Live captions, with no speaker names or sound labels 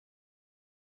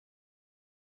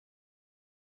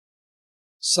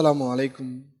அஸ்ஸலாமு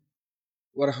அலைக்கும்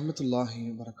வரஹ்மத்துல்லாஹி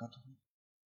வபரகாத்துஹு.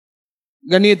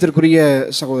 கண்ணியத்திற்குரிய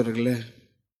சகோதரர்களே,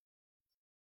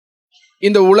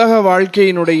 இந்த உலக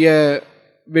வாழ்க்கையினுடைய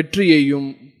வெற்றியையும்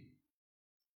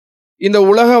இந்த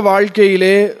உலக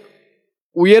வாழ்க்கையிலே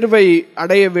உயர்வை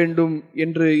அடைய வேண்டும்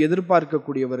என்று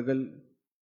எதிர்பார்க்கக்கூடியவர்கள்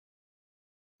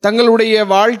தங்களுடைய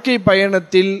வாழ்க்கை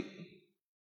பயணத்தில்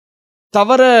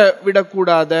தவற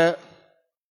விடக்கூடாத,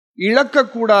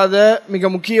 இழக்கக்கூடாத மிக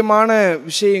முக்கியமான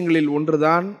விஷயங்களில்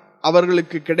ஒன்றுதான்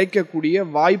அவர்களுக்கு கிடைக்கக்கூடிய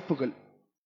வாய்ப்புகள்.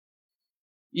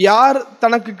 யார்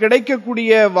தனக்கு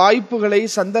கிடைக்கக்கூடிய வாய்ப்புகளை,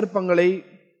 சந்தர்ப்பங்களை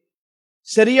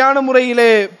சரியான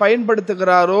முறையிலே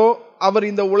பயன்படுத்துகிறாரோ அவர்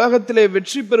இந்த உலகத்திலே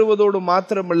வெற்றி பெறுவதோடு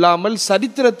மாத்திரமில்லாமல்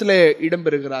சரித்திரத்திலே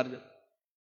இடம்பெறுகிறார்கள்.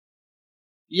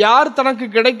 யார் தனக்கு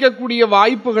கிடைக்கக்கூடிய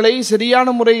வாய்ப்புகளை சரியான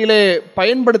முறையிலே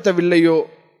பயன்படுத்தவில்லையோ,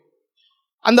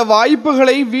 அந்த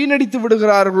வாய்ப்புகளை வீணடித்து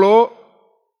விடுகிறார்களோ,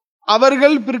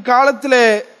 அவர்கள்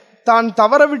பிற்காலத்தில் தான்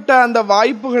தவறவிட்ட அந்த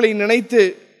வாய்ப்புகளை நினைத்து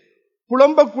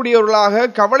புலம்பக்கூடியவர்களாக,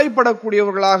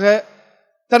 கவலைப்படக்கூடியவர்களாக,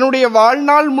 தன்னுடைய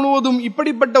வாழ்நாள் முழுவதும்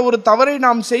இப்படிப்பட்ட ஒரு தவறை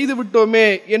நாம் செய்து விட்டோமே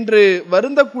என்று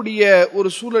வருந்தக்கூடிய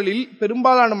ஒரு சூழலில்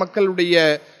பெரும்பாலான மக்களுடைய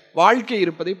வாழ்க்கை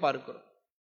இருப்பதை பார்க்கிறோம்.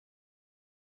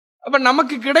 அப்ப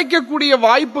நமக்கு கிடைக்கக்கூடிய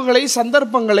வாய்ப்புகளை,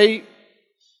 சந்தர்ப்பங்களை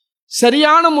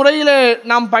சரியான முறையில்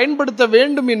நாம் பயன்படுத்த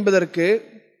வேண்டும் என்பதற்கு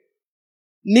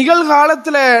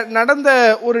நிகழ்காலத்தில் நடந்த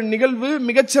ஒரு நிகழ்வு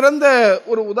மிகச்சிறந்த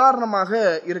ஒரு உதாரணமாக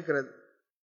இருக்கிறது.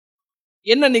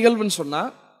 என்ன நிகழ்வுன்னு சொன்னா,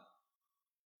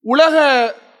 உலக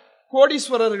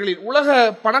கோடீஸ்வரர்களில், உலக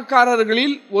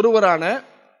பணக்காரர்களில் ஒருவரான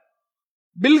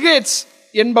பில்கேட்ஸ்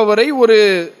என்பவரை ஒரு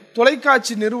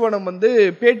தொலைக்காட்சி நிறுவனம்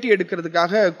பேட்டி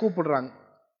எடுக்கிறதுக்காக கூப்பிடுறாங்க.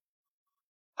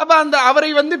 அப்ப அவரை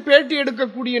பேட்டி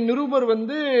எடுக்கக்கூடிய நிருபர்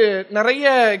நிறைய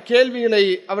கேள்விகளை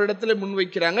அவரிடத்துல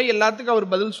முன்வைக்கிறாங்க. எல்லாத்துக்கும் அவர்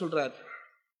பதில் சொல்றார்.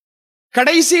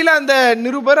 கடைசியில அந்த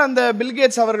நிருபர் அந்த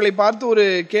பில்கேட்ஸ் அவர்களை பார்த்து ஒரு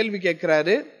கேள்வி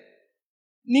கேட்கிறாரு.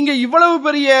 நீங்க இவ்வளவு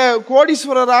பெரிய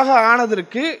கோடீஸ்வரராக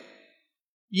ஆனதற்கு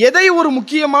எதை ஒரு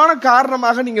முக்கியமான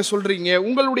காரணமாக நீங்க சொல்றீங்க?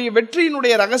 உங்களுடைய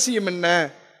வெற்றியினுடைய ரகசியம் என்ன?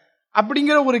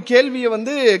 அப்படிங்கிற ஒரு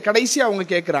கேள்வியை கடைசி அவங்க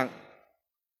கேட்கிறாங்க.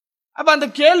 அப்ப அந்த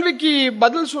கேள்விக்கு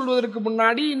பதில் சொல்வதற்கு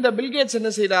முன்னாடி இந்த பில்கேட்ஸ் என்ன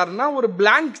செய்யறாருன்னா, ஒரு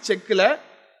பிளாங்க் செக்ல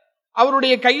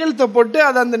அவருடைய கையெழுத்தை போட்டு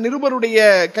அதை அந்த நிருபருடைய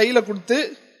கையில கொடுத்து,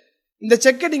 இந்த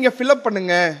செக்கை நீங்க ஃபில்அப்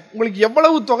பண்ணுங்க, உங்களுக்கு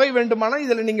எவ்வளவு தொகை வேண்டுமானா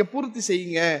இதுல நீங்க பூர்த்தி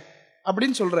செய்யுங்க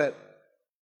அப்படின்னு சொல்றாரு.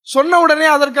 சொன்ன உடனே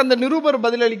அதற்கு அந்த நிருபர்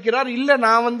பதிலளிக்கிறார், இல்ல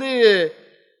நான்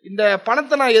இந்த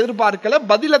பணத்தை நான் எதிர்பார்க்கல,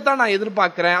 பதிலைத்தான் நான்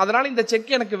எதிர்பார்க்கிறேன், அதனால இந்த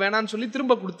செக் எனக்கு வேணான்னு சொல்லி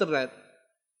திரும்ப கொடுத்துடுறாரு.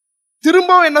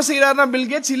 திரும்பவும் என்ன செய்யறாருன்னா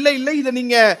பில்கேட்ஸ், இல்ல இதை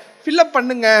நீங்க ஃபில்அப்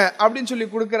பண்ணுங்க அப்படின்னு சொல்லி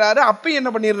கொடுக்கிறாரு. அப்பயும் என்ன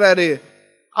பண்ணிடுறாரு,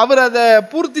 அவர் அதை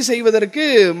பூர்த்தி செய்வதற்கு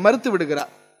மறுத்து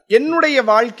விடுகிறார். என்னுடைய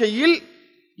வாழ்க்கையில்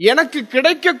எனக்கு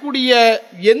கிடைக்கக்கூடிய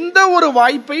எந்த ஒரு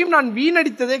வாய்ப்பையும் நான்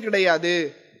வீணடித்ததே கிடையாது.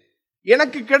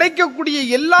 எனக்கு கிடைக்கக்கூடிய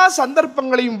எல்லா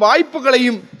சந்தர்ப்பங்களையும்,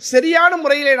 வாய்ப்புகளையும் சரியான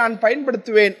முறையிலே நான்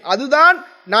பயன்படுத்துவேன், அதுதான்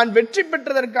நான் வெற்றி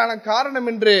பெற்றதற்கான காரணம்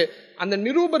என்று அந்த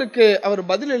நிருபருக்கு அவர்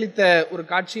பதிலளித்த ஒரு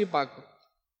காட்சியை பார்க்கும்.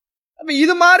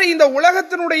 இது மாதிரி இந்த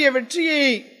உலகத்தினுடைய வெற்றியை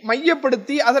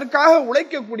மையப்படுத்தி அதற்காக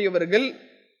உழைக்கக்கூடியவர்கள்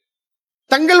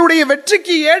தங்களுடைய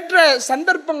வெற்றிக்கு ஏற்ற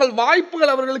சந்தர்ப்பங்கள்,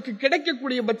 வாய்ப்புகள் அவர்களுக்கு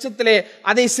கிடைக்கக்கூடிய பட்சத்திலே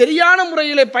அதை சரியான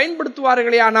முறையிலே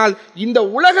பயன்படுத்துவார்களே ஆனால் இந்த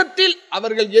உலகத்தில்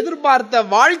அவர்கள் எதிர்பார்த்த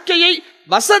வாழ்க்கையை,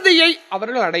 வசதியை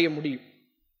அவர்கள் அடைய முடியும்.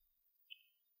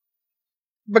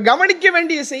 இப்ப கவனிக்க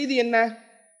வேண்டிய செய்தி என்ன?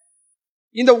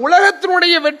 இந்த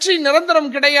உலகத்தினுடைய வெற்றி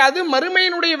நிரந்தரம் கிடையாது,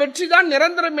 மறுமையினுடைய வெற்றி தான்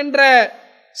நிரந்தரம் என்ற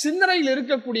சிந்தனையில்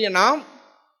இருக்கக்கூடிய நாம்,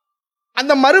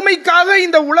 அந்த மறுமைக்காக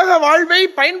இந்த உலக வாழ்வை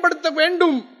பயன்படுத்த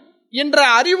வேண்டும் என்ற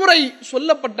அறிவுரை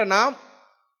சொல்லப்பட்ட நாம்,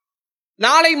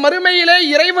 நாளை மறுமையிலே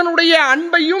இறைவனுடைய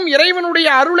அன்பையும் இறைவனுடைய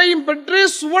அருளையும் பெற்று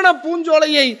சுவன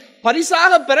பூஞ்சோலையை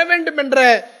பரிசாக பெற வேண்டும் என்ற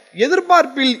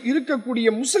எதிர்பார்ப்பில் இருக்கக்கூடிய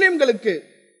முஸ்லிம்களுக்கு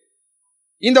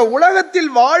இந்த உலகத்தில்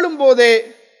வாழும் போதே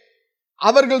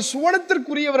அவர்கள்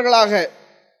சுவனத்திற்குரியவர்களாக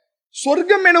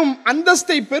சொர்க்கம் எனும்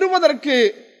அந்தஸ்தை பெறுவதற்கு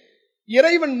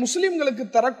இறைவன் முஸ்லிம்களுக்கு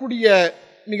தரக்கூடிய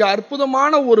மிக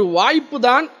அற்புதமான ஒரு வாய்ப்பு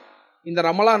தான் இந்த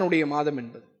ரமலானுடைய மாதம்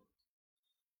என்பது.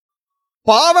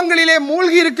 பாவங்களிலே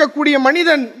மூழ்கி இருக்கக்கூடிய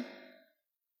மனிதன்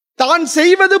தான்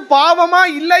செய்வது பாவமா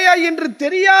இல்லையா என்று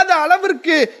தெரியாத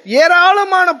அளவிற்கு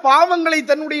ஏராளமான பாவங்களை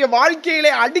தன்னுடைய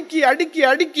வாழ்க்கையிலே அடுக்கி அடுக்கி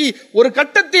அடுக்கி ஒரு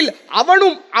கட்டத்தில்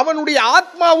அவனும் அவனுடைய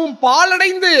ஆத்மாவும்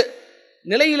பாலடைந்து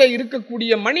நிலையிலே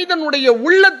இருக்கக்கூடிய மனிதனுடைய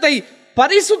உள்ளத்தை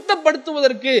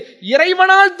பரிசுத்தப்படுத்துவதற்கு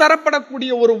இறைவனால்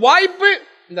தரப்படக்கூடிய ஒரு வாய்ப்பு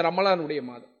இந்த ரமலானுடைய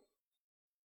மாதம்.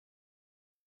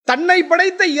 தன்னை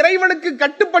படைத்த இறைவனுக்கு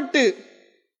கட்டுப்பட்டு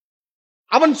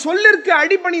அவன் சொல்லிற்கு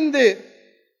அடிபணிந்து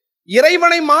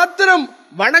இறைவனை மாத்திரம்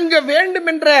வணங்க வேண்டும்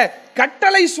என்ற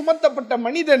கட்டளை சுமத்தப்பட்ட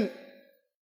மனிதன்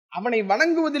அவனை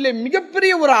வணங்குவதிலே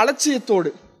மிகப்பெரிய ஒரு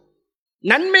அலட்சியத்தோடு,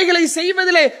 நன்மைகளை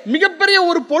செய்வதிலே மிகப்பெரிய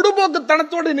ஒரு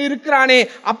பொடுபோக்குத்தனத்தோடு இருக்கிறானே,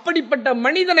 அப்படிப்பட்ட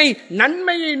மனிதனை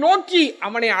நன்மையை நோக்கி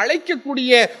அவனை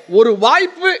அழைக்கக்கூடிய ஒரு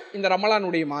வாய்ப்பு இந்த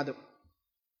ரமலானுடைய மாதம்.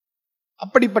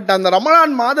 அப்படிப்பட்ட அந்த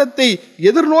ரமலான் மாதத்தை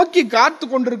எதிர்நோக்கி காத்து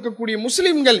கொண்டிருக்கக்கூடிய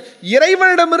முஸ்லிம்கள்,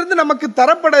 இறைவனிடமிருந்து நமக்கு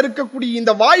தரப்பட இருக்கக்கூடிய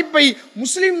இந்த வாய்ப்பை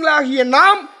முஸ்லிம்களாகிய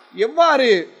நாம் எவ்வாறு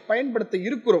பயன்படுத்த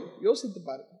இருக்கிறோம் யோசித்து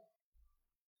பாருங்க.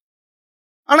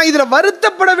 ஆனா இதுல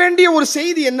வருத்தப்பட வேண்டிய ஒரு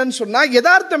செய்தி என்னன்னு சொன்னா,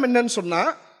 யதார்த்தம் என்னன்னு சொன்னா,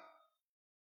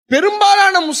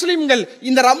 பெரும்பாலான முஸ்லிம்கள்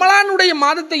இந்த ரமலானுடைய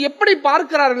மாதத்தை எப்படி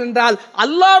பார்க்கிறார்கள் என்றால்,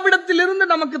 அல்லாஹ்விடத்திலிருந்து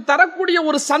நமக்கு தரக்கூடிய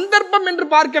ஒரு சந்தர்ப்பம் என்று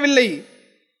பார்க்கவில்லை.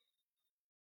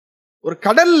 ஒரு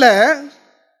கடல்ல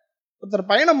ஒருத்தர்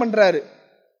பயணம் பண்றாரு.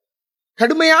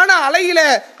 கடுமையான அலையில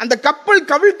அந்த கப்பல்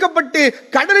கவிழ்க்கப்பட்டு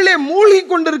கடலிலே மூழ்கி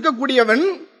கொண்டிருக்கக்கூடியவன்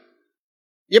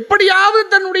எப்படியாவது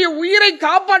தன்னுடைய உயிரை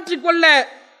காப்பாற்றிக் கொள்ள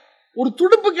ஒரு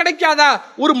துடுப்பு கிடைக்காதா,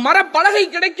 ஒரு மரப்பலகை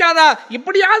கிடைக்காதா,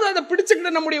 எப்படியாவது அதை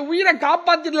பிடிச்சுக்கிட்டு நம்முடைய உயிரை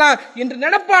காப்பாத்திடலாம் என்று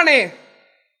நினைப்பானே.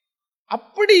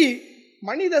 அப்படி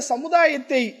மனித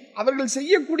சமுதாயத்தை அவர்கள்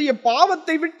செய்யக்கூடிய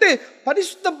பாவத்தை விட்டு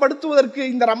பரிசுத்தப்படுத்துவதற்கு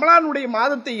இந்த ரமலானுடைய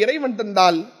மாதத்தை இறைவன்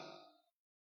தந்தால்,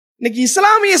 இன்னைக்கு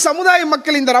இஸ்லாமிய சமுதாய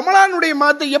மக்கள் இந்த ரமலானுடைய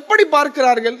மாதத்தை எப்படி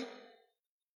பார்க்கிறார்கள்?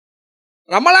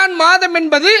 ரமலான் மாதம்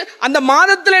என்பது அந்த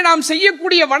மாதத்திலே நாம்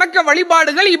செய்யக்கூடிய வணக்க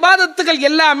வழிபாடுகள், இபாதத்துகள்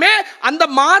எல்லாமே அந்த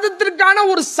மாதத்திற்கான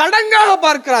ஒரு சடங்காக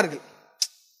பார்க்கிறார்கள்.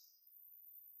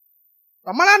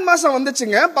 ரமலான் மாசம்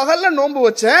வந்துச்சுங்க, பகல்ல நோன்பு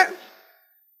வச்சேன்,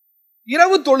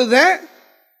 இரவு தொழுதேன்,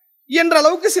 என்ற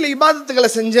அளவுக்கு சில இபாதத்துகளை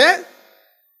செஞ்சேன்,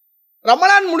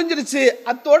 ரமலான் முடிஞ்சிருச்சு,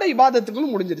 அத்தோட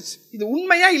இபாதத்துகளும் முடிஞ்சிருச்சு. இது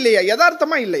உண்மையா இல்லையா,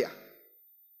 யதார்த்தமா இல்லையா?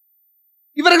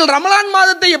 இவர்கள் ரமலான்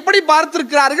மாதத்தை எப்படி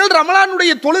பார்த்திருக்கிறார்கள்,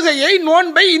 ரமலானுடைய தொழுகையை,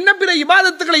 நோன்பை, இன்ன பிற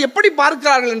இபாதத்துகளை எப்படி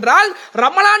பார்க்கிறார்கள் என்றால்,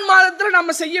 ரமலான் மாதத்தில்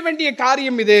நம்ம செய்ய வேண்டிய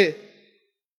காரியம் இது,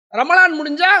 ரமலான்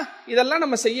முடிஞ்சா இதெல்லாம்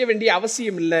நம்ம செய்ய வேண்டிய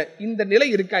அவசியம் இல்லை, இந்த நிலை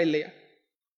இருக்கா இல்லையா?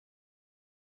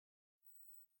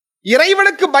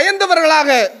 இறைவனுக்கு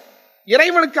பயந்தவர்களாக,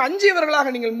 இறைவனுக்கு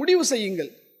அஞ்சியவர்களாக நீங்கள் முடிவு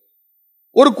செய்யுங்கள்.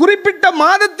 ஒரு குறிப்பிட்ட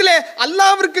மாதத்திலே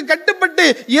அல்லாஹ்விற்கு கட்டுப்பட்டு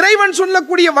இறைவன்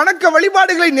சொல்லக்கூடிய வணக்க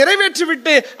வழிபாடுகளை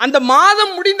நிறைவேற்றிவிட்டு அந்த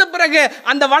மாதம் முடிந்த பிறகு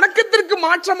அந்த வணக்கத்திற்கு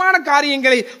மாற்றமான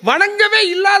காரியங்களை, வணங்கவே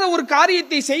இல்லாத ஒரு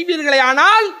காரியத்தை செய்வீர்களே,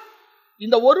 ஆனால்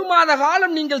இந்த ஒரு மாத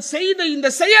காலம் நீங்கள் செய்த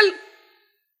இந்த செயல்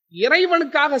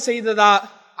இறைவனுக்காக செய்ததா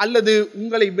அல்லது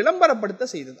உங்களை விளம்பரப்படுத்த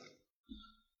செய்ததா?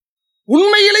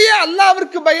 உண்மையிலேயே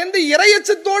அல்லாஹ்விற்கு பயந்து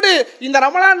இறையச்சத்தோடு இந்த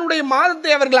ரமலானுடைய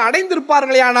மாதத்தை அவர்கள்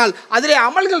அடைந்திருப்பார்களே ஆனால், அதிலே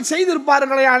அமல்கள்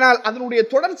செய்திருப்பார்களே ஆனால் அதனுடைய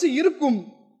தொடர்ச்சி இருக்கும்.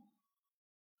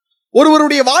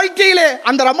 ஒருவருடைய வாழ்க்கையிலே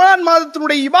அந்த ரமலான்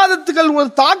மாதத்தினுடைய இபாதத்துகள் ஒரு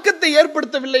தாக்கத்தை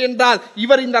ஏற்படுத்தவில்லை என்றால்,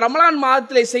 இவர் இந்த ரமலான்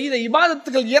மாதத்திலே செய்த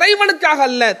இபாதத்துகள் இறைவனுக்காக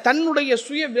அல்ல, தன்னுடைய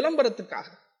சுய விளம்பரத்துக்காக.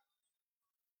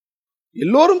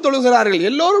 எல்லோரும் தொழுகிறார்கள்,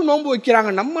 எல்லோரும் நோன்பு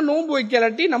வைக்கிறாங்க, நம்ம நோன்பு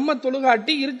வைக்கலாட்டி, நம்ம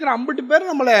தொழுகாட்டி இருக்கிற 50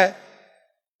 பேர் நம்மளை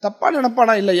தப்பா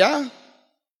நினைப்பானா இல்லையா?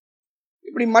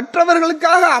 இப்படி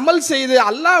மற்றவர்களுக்காக அமல் செய்து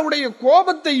அல்லாஹ்வுடைய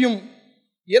கோபத்தையும்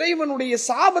இறைவனுடைய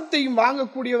சாபத்தையும்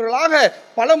வாங்கக்கூடியவர்களாக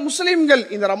பல முஸ்லிம்கள்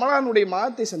இந்த ரமலானுடைய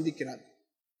மாதத்தை சந்திக்கிறார்கள்.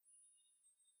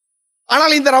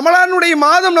 ஆனால் இந்த ரமலானுடைய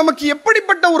மாதம் நமக்கு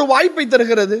எப்படிப்பட்ட ஒரு வாய்ப்பை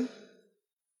தருகிறது?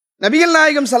 நபிகள்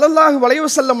நாயகம் ஸல்லல்லாஹு அலைஹி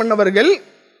வஸல்லம் அவர்கள்,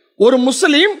 ஒரு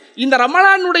முஸ்லிம் இந்த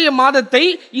ரமலானுடைய மாதத்தை,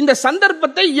 இந்த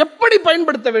சந்தர்ப்பத்தை எப்படி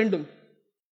பயன்படுத்த வேண்டும்?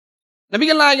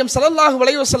 நபிகள் நாயகம் ஸல்லல்லாஹு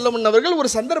அலைஹி வஸல்லம் அவர்கள் ஒரு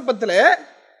சந்தர்ப்பத்தில்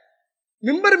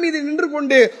மிம்பர் மீது நின்று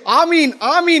கொண்டு ஆமீன்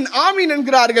ஆமீன் ஆமீன்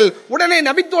என்கிறார்கள். உடனே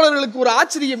நபித்தோழர்களுக்கு ஒரு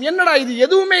ஆச்சரியம், என்னடா இது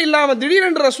எதுவுமே இல்லாம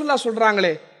திடீரென்று ரசூலுல்லாஹ்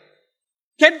சொல்றாங்களே.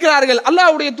 கேட்கிறார்கள்,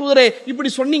 அல்லாஹ்வுடைய தூதரே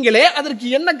இப்படி சொன்னீங்களே,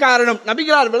 அதற்கு என்ன காரணம்?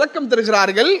 நபிகளார் விளக்கம்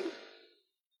தருகிறார்கள்.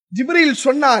 ஜிப்ரீல்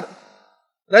சொன்னார்,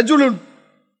 ரஜுலுன்,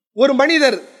 ஒரு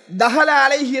மனிதர், தஹல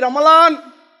அலைஹி ரமலான்,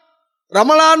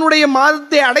 ரமலானுடைய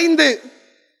மாதத்தை அடைந்து,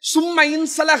 சும்ம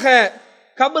இன்சலஹ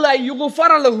கப்ல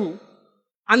யுக்ஃபர லஹு,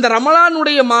 அந்த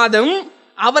ரமலானுடைய மாதம்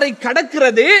அவரை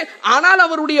கடக்கிறது, ஆனால்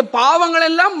அவருடைய பாவங்கள்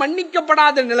எல்லாம்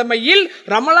மன்னிக்கப்படாத நிலைமையில்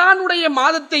ரமலானுடைய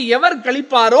மாதத்தை எவர்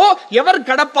கழிப்பாரோ, எவர்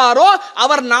கடப்பாரோ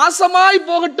அவர் நாசமாய்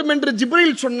போகட்டும் என்று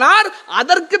ஜிப்ரீல் சொன்னார்.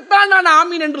 அதற்குத்தான் நான்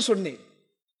ஆமீன் என்று சொன்னேன்.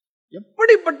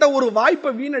 எப்படிப்பட்ட ஒரு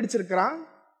வாய்ப்பை வீணடிச்சிருக்கிறான்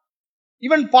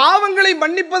இவன்! பாவங்களை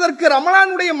மன்னிப்பதற்கு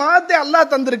ரமலானுடைய மாதத்தை அல்லாஹ்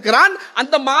தந்திருக்கிறான்.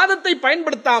 அந்த மாதத்தை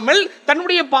பயன்படுத்தாமல்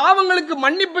தன்னுடைய பாவங்களுக்கு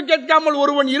மன்னிப்பு கேட்காமல்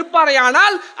ஒருவன்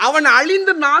இருப்பாரையானால் அவன்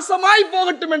அழிந்து நாசமாய்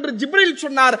போகட்டும் என்று ஜிப்ரீல்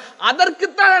சொன்னார்.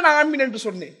 அதற்குத்தான் நான் ஆமீன் என்று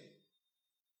சொன்னேன்.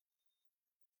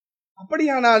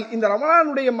 அப்படியானால் இந்த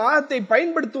ரமலானுடைய மாதத்தை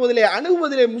பயன்படுத்துவதிலே,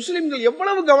 அணுகுவதிலே முஸ்லிம்கள்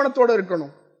எவ்வளவு கவனத்தோடு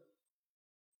இருக்கணும்?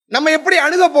 நம்ம எப்படி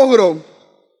அணுக போகிறோம்?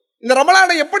 இந்த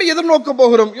ரமலானை எப்படி எதிர்நோக்க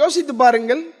போகிறோம்? யோசித்து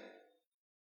பாருங்கள்.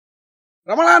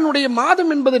 ரமலானுடைய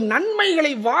மாதம் என்பது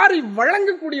நன்மைகளை வாரி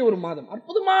வழங்கக்கூடிய ஒரு மாதம்,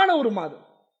 அற்புதமான ஒரு மாதம்.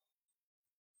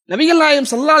 நபிகள் நாயகம்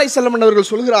ஸல்லல்லாஹு அலைஹி வஸல்லம்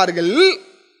அவர்கள் சொல்கிறார்கள்,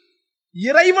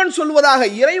 இறைவன் சொல்வதாக,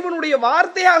 இறைவனுடைய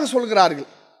வார்த்தையாக சொல்கிறார்கள்.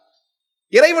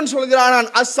 இறைவன் சொல்கிறான்,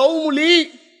 அஸ்ஸௌமுலி,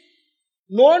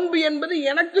 நோன்பு என்பது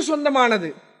எனக்கு சொந்தமானது.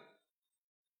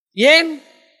 ஏன்?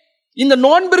 இந்த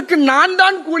நோன்பிற்கு நான்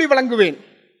தான் கூலி வழங்குவேன்.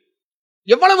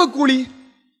 எவ்வளவு கூலி?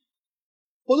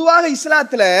 பொதுவாக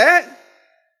இஸ்லாத்துல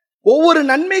ஒவ்வொரு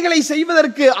நன்மைகளை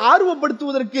செய்வதற்கு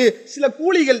ஆர்வப்படுத்துவதற்கு சில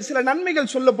கூலிகள், சில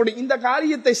நன்மைகள் சொல்லப்படும். இந்த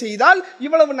காரியத்தை செய்தால்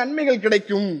இவ்வளவு நன்மைகள்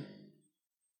கிடைக்கும்,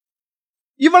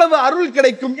 இவ்வளவு அருள்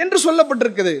கிடைக்கும் என்று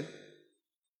சொல்லப்பட்டிருக்குது.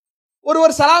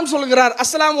 ஒருவர் சலாம் சொல்கிறார்,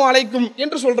 அஸ்ஸலாமு அலைக்கும்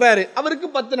என்று சொல்றாரு, அவருக்கு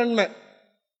 10 நன்மை.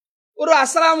 ஒரு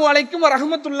அஸ்ஸலாமு அலைக்கும்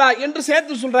ரஹ்மத்துல்லாஹ் என்று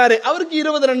சேர்த்து சொல்றாரு, அவருக்கு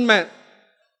 20 நன்மை.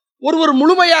 ஒருவர்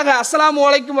முழுமையாக அஸ்ஸலாமு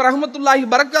அலைக்கும் ரஹ்மத்துல்லாஹி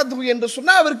பரக்காத்துஹு என்று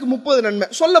சொன்னா அவருக்கு 30 நன்மை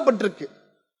சொல்லப்பட்டிருக்கு.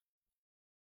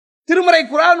 திருமறை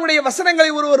குர்ஆனுடைய வசனங்களை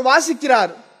ஒருவர்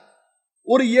வாசிக்கிறார்,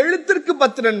 ஒரு எழுத்திற்கு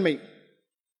 10 நன்மை.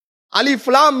 அலிஃப்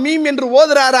லாம் மீம் என்று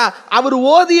ஓதுறாரா, அவர்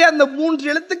ஓதிய அந்த 3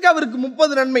 எழுத்துக்கு அவருக்கு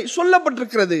 30 நன்மை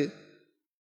சொல்லப்பட்டிருக்கிறது.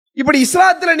 இப்படி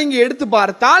இஸ்லாத்துல நீங்க எடுத்து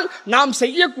பார்த்தால் நாம்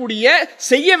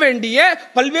செய்ய வேண்டிய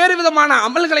பல்வேறு விதமான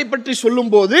அமல்களை பற்றி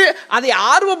சொல்லும் போது அதை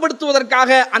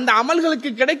ஆர்வப்படுத்துவதற்காக அந்த அமல்களுக்கு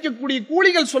கிடைக்கக்கூடிய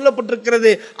கூலிகள்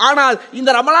சொல்லப்பட்டிருக்கிறது. ஆனால்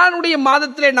இந்த ரமலானுடைய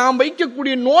மாதத்திலே நாம்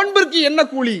வைக்கக்கூடிய நோன்பிற்கு என்ன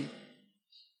கூலி?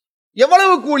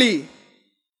 எவ்வளவு கூலி?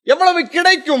 எவ்வளவு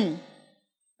கிடைக்கும்?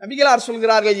 நபிகளார்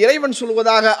சொல்கிறார்கள், இறைவன்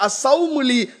சொல்வதாக,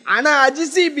 அஸ்ஸௌமுலி அன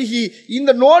அஜ்ஸி பிஹி,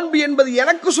 இந்த நோன்பு என்பது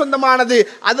எனக்கு சொந்தமானது,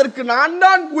 அதற்கு நான்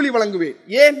தான் கூலி வழங்குவேன்.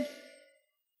 ஏன்?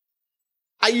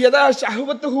 ஐயதா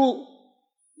ஷஹ்வத்துஹு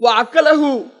வ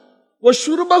அக்கலஹு வ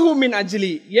ஷுர்பஹு மின்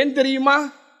அஜ்லி. ஏன் தெரியுமா?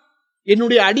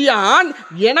 என்னுடைய அடியான்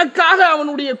எனக்காக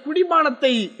அவனுடைய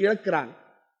குடிபானத்தை இழக்கிறான்,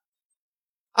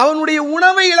 அவனுடைய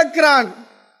உணவை இழக்கிறான்,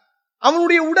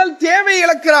 அவனுடைய உடல் தேவை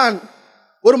இழக்கிறான்.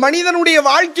 ஒரு மனிதனுடைய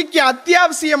வாழ்க்கைக்கு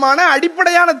அத்தியாவசியமான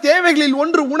அடிப்படையான தேவைகளில்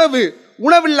ஒன்று உணவு.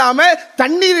 உணவில்லாம,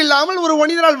 தண்ணீர் இல்லாமல் ஒரு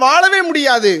மனிதனால் வாழவே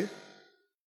முடியாது.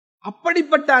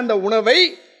 அப்படிப்பட்ட அந்த உணவை,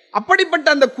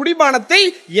 அப்படிப்பட்ட அந்த குடிபானத்தை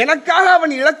எனக்காக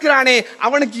அவன் இழக்கிறானே,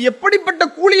 அவனுக்கு எப்படிப்பட்ட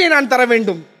கூலியை நான் தர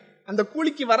வேண்டும்? அந்த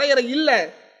கூலிக்கு வரையறை இல்லை,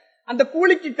 அந்த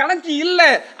கூலிக்கு கணக்கு இல்லை,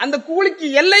 அந்த கூலிக்கு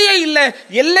எல்லையே இல்லை.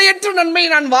 எல்லையற்ற நன்மை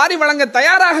நான் வாரி வழங்க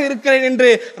தயாராக இருக்கிறேன் என்று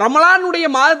ரமலானுடைய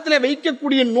மாதத்திலே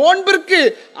வைக்கக்கூடிய நோன்பிற்கு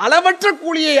அளவற்ற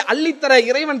கூலியை அள்ளித்தர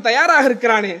இறைவன் தயாராக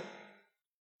இருக்கிறானே.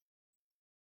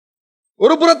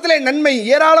 ஒரு புறத்திலே நன்மை,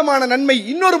 ஏராளமான நன்மை,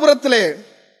 இன்னொரு புறத்திலே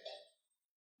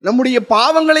நம்முடைய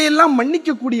பாவங்களை எல்லாம்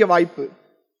மன்னிக்கக்கூடிய வாய்ப்பு.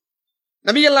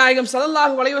 நபிகள் நாயகம்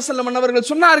ஸல்லல்லாஹு அலைஹி வஸல்லம் அவர்கள்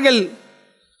சொன்னார்கள்,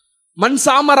 மன்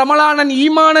சாம ரமலானன்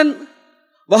ஈமானன்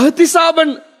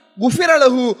வஹ்திசாபன் குஃபிர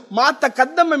லஹு மா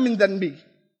தகத்தம மின் தன்பி.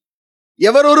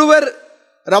 எவரொருவர்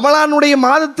ரமலானுடைய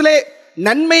மாதத்திலே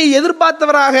நன்மையை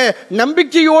எதிர்பார்த்தவராக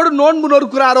நம்பிக்கையோடு நோன்பு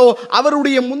நோக்கிறாரோ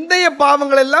அவருடைய முந்தைய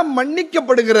பாவங்கள் எல்லாம்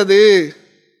மன்னிக்கப்படுகிறது.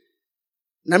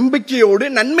 நம்பிக்கையோடு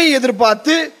நன்மையை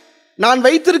எதிர்பார்த்து நான்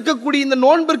வைத்திருக்கக்கூடிய இந்த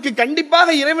நோன்பிற்கு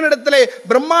கண்டிப்பாக இறைவனிடத்திலே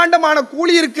பிரம்மாண்டமான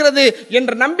கூலி இருக்கிறது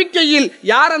என்ற நம்பிக்கையில்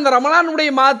யார் அந்த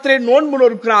ரமலானுடைய மாதத்திலே நோன்பு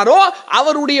நோக்கிறாரோ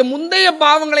அவருடைய முந்தைய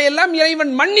பாவங்களை எல்லாம்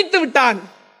இறைவன் மன்னித்து விட்டான்.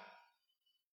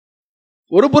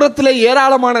 ஒரு புறத்திலே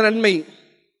ஏராளமான நன்மை,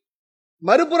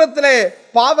 மறுபுறத்திலே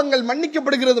பாவங்கள்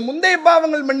மன்னிக்கப்படுகிறது, முந்தைய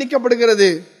பாவங்கள்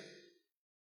மன்னிக்கப்படுகிறது.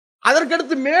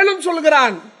 அதற்கடுத்து மேலும்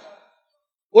சொல்கிறான்,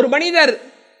 ஒரு மனிதர்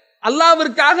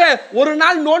அல்லாஹ்விற்காக ஒரு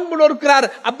நாள் நோன்பு நோக்கிறார்.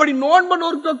 அப்படி நோன்பு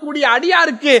நோக்கக்கூடிய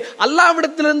அடியாருக்கு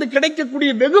அல்லாஹ்விடத்திலிருந்து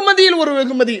கிடைக்கக்கூடிய வெகுமதியில் ஒரு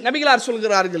வெகுமதி நபிகளார்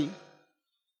சொல்கிறார்கள்,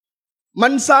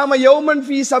 மன் சாம யௌமன்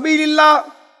ஃபீ சபீலில்லாஹ்,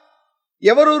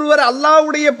 எவரொருவர்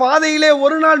அல்லாஹ்வுடைய பாதையிலே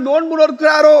ஒரு நாள் நோன்பு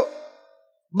நோக்கிறாரோ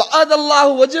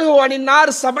பஅதல்லாஹு வஜ்ஹு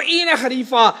அனின்னார் 70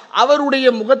 ஹரீஃபா,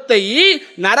 அவருடைய முகத்தை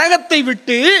நரகத்தை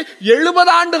விட்டு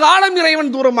 70 ஆண்டு காலம்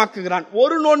இறைவன் தூரமாக்குகிறான்.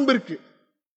 ஒரு நோன்பிற்கு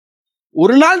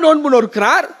ஒரு நாள் நோன்பு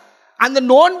நோக்கிறார், அந்த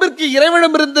நோன்பிற்கு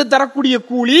இறைவனிடமிருந்து தரக்கூடிய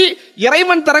கூலி,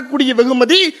 இறைவன் தரக்கூடிய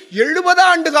வெகுமதி 70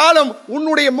 ஆண்டு காலம்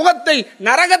உன்னுடைய முகத்தை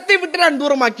நரகத்தை விட்டு நான்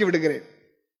தூரமாக்கி விடுகிறேன்.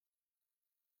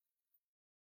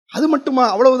 அது மட்டுமா?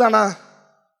 அவ்வளவுதானா?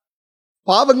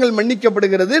 பாவங்கள்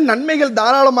மன்னிக்கப்படுகிறது, நன்மைகள்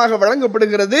தாராளமாக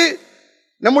வழங்கப்படுகிறது,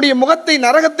 நம்முடைய முகத்தை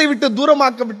நரகத்தை விட்டு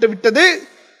தூரமாக்க விட்டது,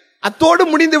 அத்தோடு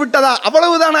முடிந்து விட்டதா?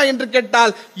 அவ்வளவுதானா என்று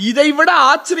கேட்டால் இதைவிட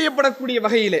ஆச்சரியப்படக்கூடிய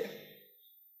வகையிலே,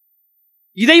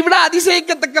 இதைவிட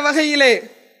அதிசயிக்கத்தக்க வகையிலே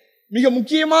மிக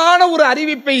முக்கியமான ஒரு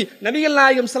அறிவிப்பை நபிகள்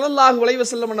நாயகம் ஸல்லல்லாஹு அலைஹி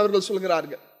வஸல்லம் அவர்கள்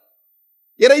சொல்கிறார்கள்.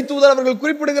 இறை தூதர் அவர்கள்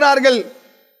குறிப்பிடுகிறார்கள்,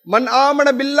 மன் ஆமன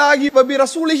பில்லாஹி வ பி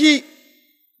ரசூலிஹி,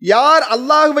 யார்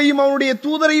அல்லாஹ்வையும் அவனுடைய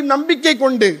தூதரையும் நம்பிக்கை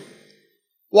கொண்டு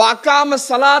வ அகாம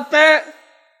ஸலாத்த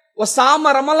வ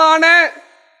சாம ரமலான,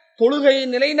 தொழுகையை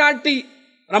நிலைநாட்டி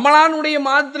ரமலானுடைய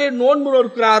மாதத்திலே நோன்பு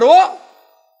நோக்கிறாரோ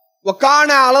வ கான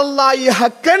அலல்லாஹி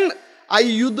ஹக்கன்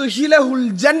ஐயுதுஹிலஹுல்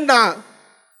ஜன்னா,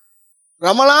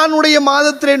 ரமலானுடைய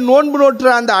மாதத்திலே நோன்பு நோற்ற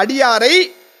அந்த அடியாரை,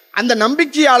 அந்த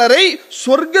நம்பிக்கையாளரை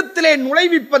சொர்க்கத்திலே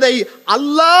நுழைவிப்பதை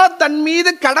அல்லாஹ் தன்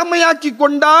மீது கடமையாக்கி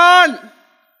கொண்டான்,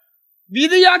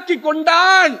 விதியாக்கி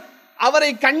கொண்டான்.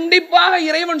 அவரை கண்டிப்பாக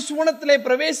இறைவன் சுவனத்திலே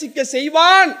பிரவேசிக்க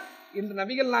செய்வான் என்று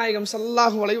நபிகள் நாயகம்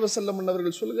ஸல்லல்லாஹு அலைஹி வஸல்லம்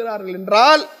அவர்கள் சொல்கிறார்கள்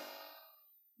என்றால்,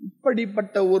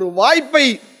 இப்படிப்பட்ட ஒரு வாய்ப்பை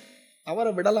தவற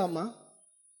விடலாமா?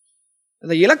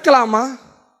 அதை இழக்கலாமா?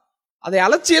 அதை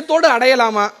அலட்சியத்தோடு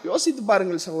அடையலாமா? யோசித்து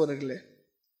பாருங்கள் சகோதரர்களே.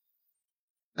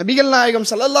 நபிகள் நாயகம்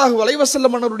ஸல்லல்லாஹு அலைஹி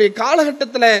வஸல்லம் அவருடைய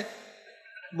காலகட்டத்தில்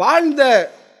வாழ்ந்த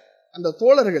அந்த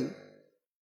தோழர்கள்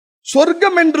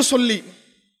சொர்க்கம் என்று சொல்லி,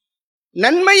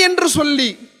 நன்மை என்று சொல்லி,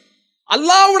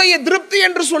 அல்லாஹ்வுடைய திருப்தி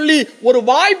என்று சொல்லி ஒரு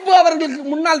வாய்ப்பு அவர்களுக்கு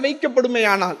முன்னால்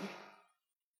வைக்கப்படுமேயானால்,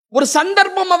 ஒரு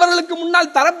சந்தர்ப்பம் அவர்களுக்கு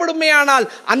முன்னால் தரப்படுமேயானால்,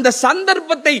 அந்த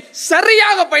சந்தர்ப்பத்தை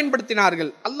சரியாக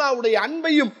பயன்படுத்தினார்கள். அல்லாஹ்வுடைய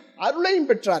அன்பையும் அருளையும்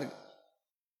பெற்றார்கள்.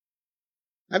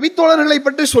 நபித்தோழர்களை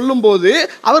பற்றி சொல்லும் போது,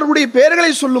 அவர்களுடைய பெயர்களை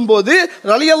சொல்லும் போது,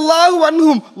 ரலியல்லாஹு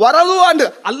அன்ஹும் வரது அன்று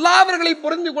அல்லாஹ் அவர்களை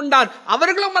புரிந்து கொண்டார்,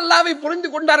 அவர்களும் அல்லாஹ்வை புரிந்து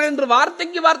கொண்டார்கள் என்று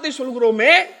வார்த்தைக்கு வார்த்தை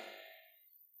சொல்கிறோமே,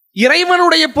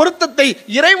 இறைவனுடைய பொருத்தத்தை,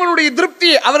 இறைவனுடைய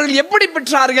திருப்தியை அவர்கள் எப்படி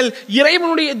பெற்றார்கள்?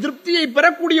 இறைவனுடைய திருப்தியை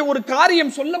பெறக்கூடிய ஒரு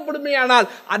காரியம் சொல்லப்படுமேயானால்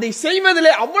அதை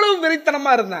செய்வதிலே அவ்வளவு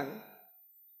வெறித்தனமா இருந்தாங்க,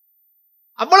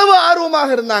 அவ்வளவு ஆர்வமாக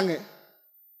இருந்தாங்க.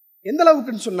 எந்த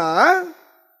அளவுக்குன்னு சொன்னா,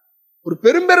 ஒரு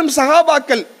பெரும்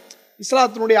சஹாபாக்கள்,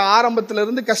 இஸ்லாத்தினுடைய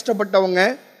ஆரம்பத்திலிருந்து கஷ்டப்பட்டவங்க,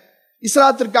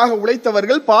 இஸ்லாத்திற்காக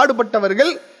உழைத்தவர்கள்,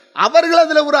 பாடுபட்டவர்கள், அவர்கள்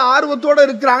அதுல ஒரு ஆர்வத்தோடு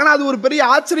இருக்கிறாங்கன்னா அது ஒரு பெரிய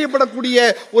ஆச்சரியப்படக்கூடிய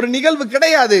ஒரு நிகழ்வு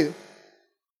கிடையாது.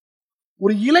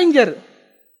 ஒரு இளைஞர்,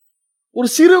 ஒரு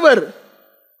சிறுவர்,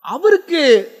 அவருக்கு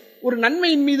ஒரு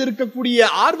நன்மையின் மீது இருக்கக்கூடிய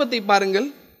ஆர்வத்தை பாருங்கள்.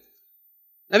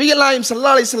 நபிகள் நாயகம்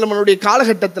ஸல்லல்லாஹு அலைஹி வஸல்லம் அவருடைய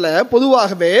காலகட்டத்தில்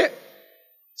பொதுவாகவே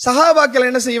சஹாபாக்கள்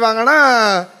என்ன செய்வாங்கன்னா,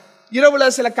 இரவுல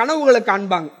சில கனவுகளை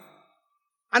காண்பாங்க.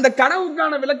 அந்த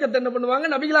கனவுக்கான விளக்கத்தை என்ன பண்ணுவாங்க,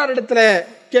 நபிகளார் இடத்துல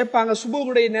கேட்பாங்க.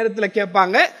 சுபஹுடைய நேரத்தில்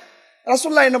கேட்பாங்க.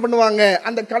 ரசூலுல்லாஹ் என்ன பண்ணுவாங்க,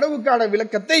 அந்த கனவுக்கான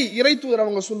விளக்கத்தை இறை தூதர்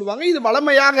அவங்க சொல்லுவாங்க. இது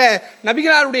வளமையாக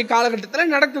நபிகளாருடைய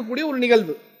காலகட்டத்தில் நடக்கக்கூடிய ஒரு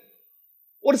நிகழ்வு.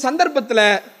 ஒரு சந்தர்ப்பத்தில்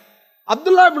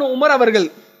அப்துல்லா இப்னு உமர் அவர்கள்,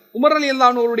 உமர்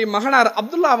ரலியல்லாஹு அன்ஹு அவருடைய மகனார்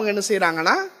அப்துல்லா, அவங்க என்ன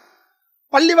செய்யறாங்கன்னா,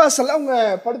 பள்ளிவாசல்ல அவங்க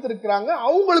படுத்திருக்கிறாங்க.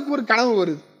 அவங்களுக்கு ஒரு கனவு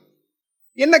வருது.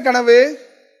 என்ன கனவு?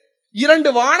 2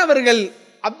 வானவர்கள்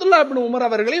அப்துல்லா இப்னு உமர்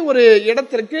அவர்களை ஒரு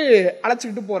இடத்திற்கு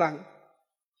அழைச்சிக்கிட்டு போறாங்க.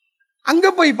 அங்க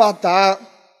போய் பார்த்தா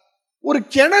ஒரு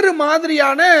கிணறு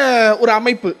மாதிரியான ஒரு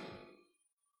அமைப்பு.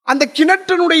 அந்த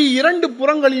கிணற்றினுடைய 2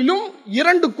 புறங்களிலும்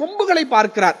 2 கொம்புகளை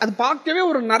பார்க்கிறார். அது பார்க்கவே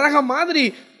ஒரு நரகம் மாதிரி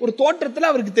ஒரு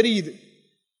தோற்றத்தில் அவருக்கு தெரியுது.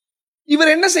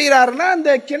 இவர் என்ன செய்யறாருன்னா,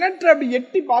 அந்த கிணற்றை அப்படி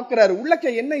எட்டி பார்க்கிறாரு,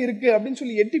 உள்ளக்க என்ன இருக்கு அப்படின்னு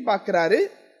சொல்லி எட்டி பார்க்கிறாரு.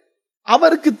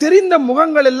 அவருக்கு தெரிந்த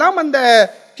முகங்கள் எல்லாம் அந்த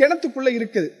கிணத்துக்குள்ள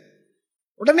இருக்குது.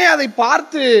 உடனே அதை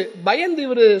பார்த்து பயந்து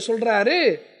இவர் சொல்றாரு,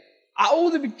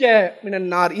 அஊது பிக்க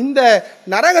மினன்னார், இந்த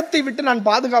நரகத்தை விட்டு நான்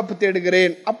பாதுகாப்பு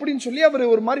தேடுகிறேன் அப்படின்னு சொல்லி அவர்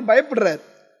ஒரு மாதிரி பயப்படுறார்.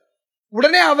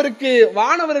 உடனே அவருக்கு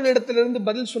வானவர்களிடத்திலிருந்து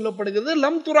பதில் சொல்லப்படுகிறது,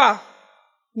 லம் துரா,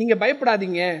 நீங்க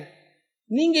பயப்படாதீங்க,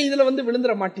 நீங்க இதுல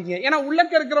விழுந்துட மாட்டீங்க. ஏன்னா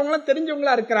உள்ளக்க இருக்கிறவங்களாம்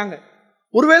தெரிஞ்சவங்களா இருக்கிறாங்க,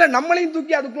 ஒருவேளை நம்மளையும்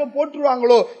தூக்கி அதுக்குள்ள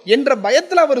போட்டுருவாங்களோ என்ற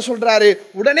பயத்தில் அவர் சொல்றாரு.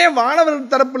 உடனே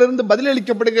வானவர்கள் தரப்பிலிருந்து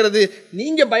பதிலளிக்கப்படுகிறது,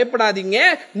 நீங்க பயப்படாதீங்க,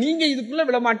 நீங்க இதுக்குள்ள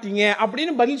விழமாட்டீங்க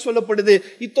அப்படின்னு பதில் சொல்லப்படுது.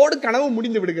 இத்தோடு கனவு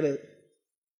முடிந்து விடுகிறது.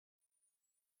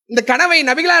 இந்த கனவை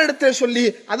நபிகளார் இடத்துல சொல்லி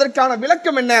அதற்கான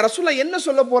விளக்கம் என்ன, ரசூலுல்லாஹ் என்ன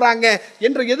சொல்ல போறாங்க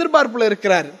என்ற எதிர்பார்ப்புல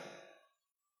இருக்கிறார்.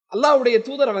 அல்லாஹ்வுடைய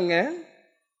தூதரவங்க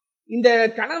இந்த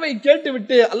கனவை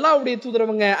கேட்டுவிட்டு அல்லாஹ்வுடைய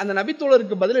தூதரவங்க அந்த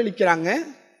நபித்தோழருக்கு பதிலளிக்கிறாங்க.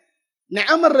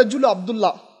 நிஅமர் ரஜுல் அப்துல்லா,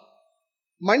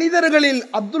 மனிதர்களில்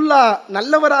அப்துல்லா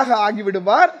நல்லவராக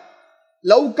ஆகிவிடுவார்.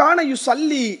 லவ்கான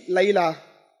யுஸல்லி லைலா,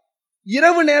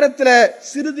 இரவு நேரத்துல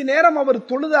சிறிது நேரம் அவர்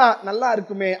தொழுதா நல்லா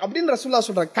இருக்குமே அப்படின்னு ரசூலுல்லாஹ்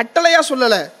சொல்றாங்க. கட்டளையா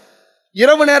சொல்லல,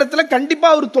 இரவு நேரத்துல கண்டிப்பா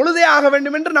அவர் தொழுதே ஆக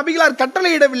வேண்டும் என்று நபிகளார்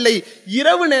கட்டளையிடவில்லை.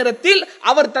 இரவு நேரத்தில்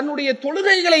அவர் தன்னுடைய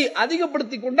தொழுகைகளை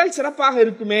அதிகப்படுத்தி கொண்டால் சிறப்பாக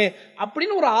இருக்குமே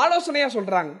அப்படின்னு ஒரு ஆலோசனையா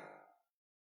சொல்றாங்க.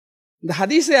 இந்த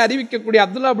ஹதீஸை அறிவிக்கக்கூடிய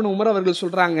அப்துல்லா இப்னு உமர் அவர்கள்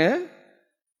சொல்றாங்க,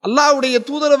 அல்லாஹ்வுடைய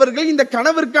தூதரவர்கள் இந்த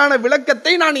கனவிற்கான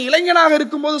விளக்கத்தை நான் இளைஞனாக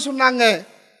இருக்கும்போது சொன்னாங்க.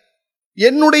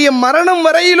 என்னுடைய மரணம்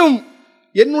வரையிலும்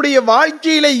என்னுடைய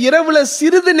வாழ்க்கையில இரவுல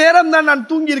சிறிது நேரம் தான் நான்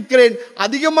தூங்கி இருக்கிறேன்,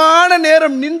 அதிகமான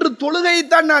நேரம் நின்று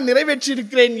தொழுகையைத்தான் நான் நிறைவேற்றி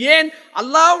இருக்கிறேன். ஏன்?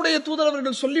 அல்லாஹ்வுடைய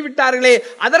தூதரவர்கள் சொல்லிவிட்டார்களே,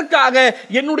 அதற்காக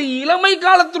என்னுடைய இளமை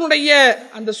காலத்தினுடைய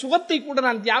அந்த சுகத்தை கூட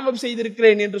நான் தியாகம்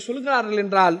செய்திருக்கிறேன் என்று சொல்கிறார்கள்.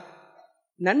 என்றால்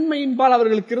நன்மையின்பால்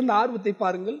அவர்களுக்கு இருந்த ஆர்வத்தை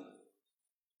பாருங்கள்.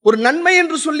 ஒரு நன்மை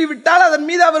என்று சொல்லிவிட்டால் அதன்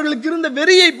மீது அவர்களுக்கு இருந்த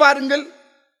வெறியை பாருங்கள்.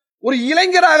 ஒரு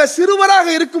இளைஞராக சிறுவராக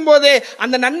இருக்கும் போதே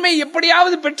அந்த நன்மை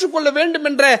எப்படியாவது பெற்றுக்கொள்ள வேண்டும்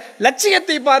என்ற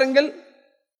லட்சியத்தை பாருங்கள்.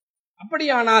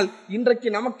 அப்படியானால் இன்றைக்கு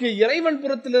நமக்கு இறைவன்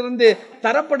புறத்திலிருந்து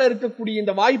தரப்பட இருக்கக்கூடிய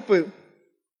இந்த வாய்ப்பு,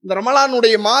 இந்த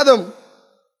ரமலானுடைய மாதம்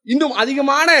இன்னும்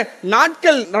அதிகமான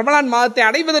நாட்கள், ரமலான் மாதத்தை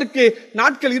அடைவதற்கு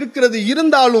நாட்கள் இருக்கிறது.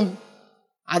 இருந்தாலும்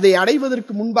அதை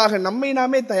அடைவதற்கு முன்பாக நம்மை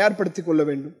நாமே தயார்படுத்திக் கொள்ள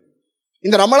வேண்டும்.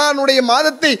 இந்த ரமலானுடைய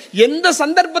மாதத்தை எந்த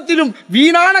சந்தர்ப்பத்திலும்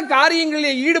வீணான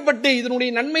காரியங்களில் ஈடுபட்டு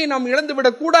இதனுடைய நன்மையை நாம்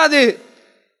இழந்துவிடக் கூடாது.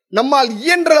 நம்மால்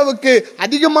இயன்ற அளவுக்கு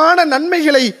அதிகமான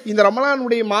நன்மைகளை இந்த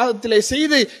ரமலானுடைய மாதத்திலே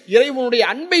செய்து இறைவனுடைய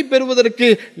அன்பை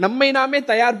பெறுவதற்கு நம்மை நாமே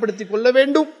தயார்படுத்திக் கொள்ள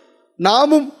வேண்டும்.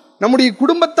 நாமும் நம்முடைய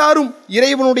குடும்பத்தாரும்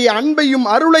இறைவனுடைய அன்பையும்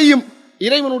அருளையும்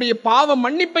இறைவனுடைய பாவ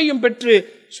மன்னிப்பையும்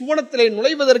பெற்று சுவனத்திலே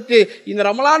நுழைவதற்கு இந்த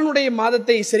ரமலானுடைய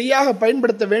மாதத்தை சரியாக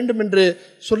பயன்படுத்த வேண்டும் என்று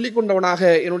சொல்லிக்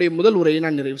கொண்டவனாக என்னுடைய முதல் உரையை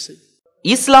நான் நிறைவு செய்வேன்.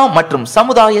 இஸ்லாம் மற்றும்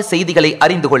சமுதாய செய்திகளை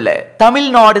அறிந்து கொள்ள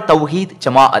தமிழ்நாடு தௌஹீத்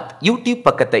ஜமாஅத் யூடியூப்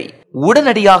பக்கத்தை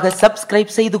உடனடியாக சப்ஸ்கிரைப்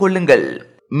செய்து கொள்ளுங்கள்.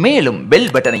 மேலும் பெல்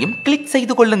பட்டனையும் கிளிக்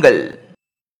செய்து கொள்ளுங்கள்.